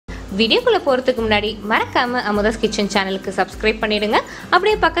வீடியோக்குள்ள போறதுக்கு முன்னாடி மறக்காம அமுதாஸ் கிச்சன் சேனலுக்கு சப்ஸ்கிரைப் பண்ணிடுங்க.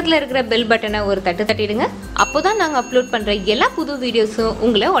 அப்படியே பக்கத்துல இருக்கிற பெல் பட்டனை ஒரு தட்டு தட்டிடுங்க. அப்போதான் நாங்க அப்லோட் பண்ற எல்லா புது வீடியோஸும்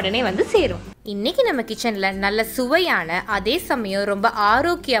உங்களை உடனே வந்து சேரும். இன்னைக்கு நம்ம கிச்சன்ல நல்ல சுவையான அதே சமயம் ரொம்ப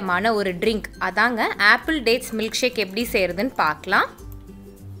ஆரோக்கியமான ஒரு ட்ரிங்க், அதாங்க ஆப்பிள் டேட்ஸ் மில்க் ஷேக் எப்படி செய்யறதுன்னு பார்க்கலாம்.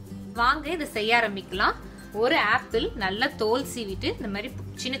 வாங்க இதை செய்ய ஆரம்பிக்கலாம். ஒரு ஆப்பிள் நல்லா தோல் சீவிட்டு இந்த மாதிரி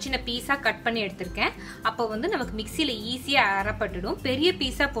சின்ன சின்ன பீஸா கட் பண்ணி எடுத்திருக்கேன். அப்போ வந்து நமக்கு மிக்சியில ஈஸியா அரைப்பட்டுடும். பெரிய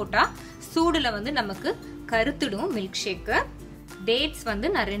பீஸா போட்டா சூடுல வந்து நமக்கு கருத்துடும் மில்க் ஷேக்கு. டேட்ஸ் வந்து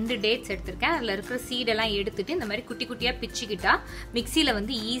நான் 2 டேட்ஸ் எடுத்திருக்கேன். அதில் இருக்கிற சீடெல்லாம் எடுத்துட்டு இந்த மாதிரி குட்டி குட்டியாக பிச்சுக்கிட்டா மிக்சியில்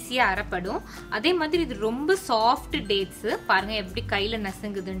வந்து ஈஸியாக அரைப்படும். அதே மாதிரி இது ரொம்ப சாஃப்ட் டேட்ஸு, பாருங்க எப்படி கையில்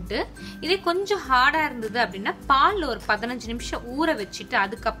நசுங்குதுன்ட்டு. இதே கொஞ்சம் ஹார்டாக இருந்தது அப்படின்னா பாலில் ஒரு 15 நிமிஷம் ஊற வச்சுட்டு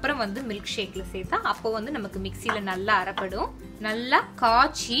அதுக்கப்புறம் வந்து மில்க் ஷேக்கில் சேர்த்தா அப்போ வந்து நமக்கு மிக்சியில் நல்லா அரைப்படும். நல்லா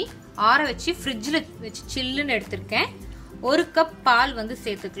காய்ச்சி ஆற வச்சு ஃப்ரிட்ஜில் வச்சு சில்லுன்னு எடுத்திருக்கேன். 1 கப் பால் வந்து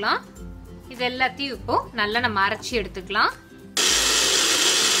சேர்த்துக்கலாம். இது எல்லாத்தையும் இப்போ நல்லா நம்ம அரைச்சி எடுத்துக்கலாம்.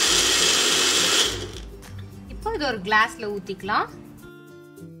 இப்போ இது ஒரு கிளாஸ்ல ஊத்திக்கலாம்.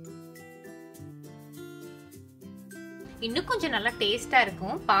 இன்னும் கொஞ்சம் நல்லா டேஸ்டா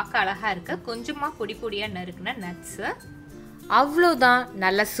இருக்கும், பார்க்க அழகா இருக்கு. கொஞ்சமா பொடி பொடியா நறுக்குன நட்ஸ். அவ்வளோதான்,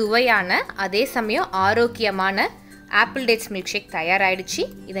 நல்ல சுவையான அதே சமயம் ஆரோக்கியமான ஆப்பிள் டேட்ஸ் மில்க் ஷேக் தயாராயிடுச்சு.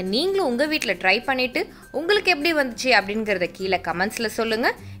 இதை நீங்களும் உங்க வீட்டில் ட்ரை பண்ணிட்டு உங்களுக்கு எப்படி வந்துச்சு அப்படிங்கறத கீழே கமெண்ட்ஸ்ல சொல்லுங்க.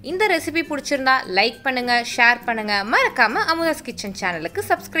 இந்த ரெசிபி பிடிச்சிருந்தா லைக் பண்ணுங்க, ஷேர் பண்ணுங்க. மறக்காம அமுதாஸ் கிச்சன் சேனலுக்கு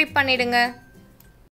சப்ஸ்கிரைப் பண்ணிடுங்க.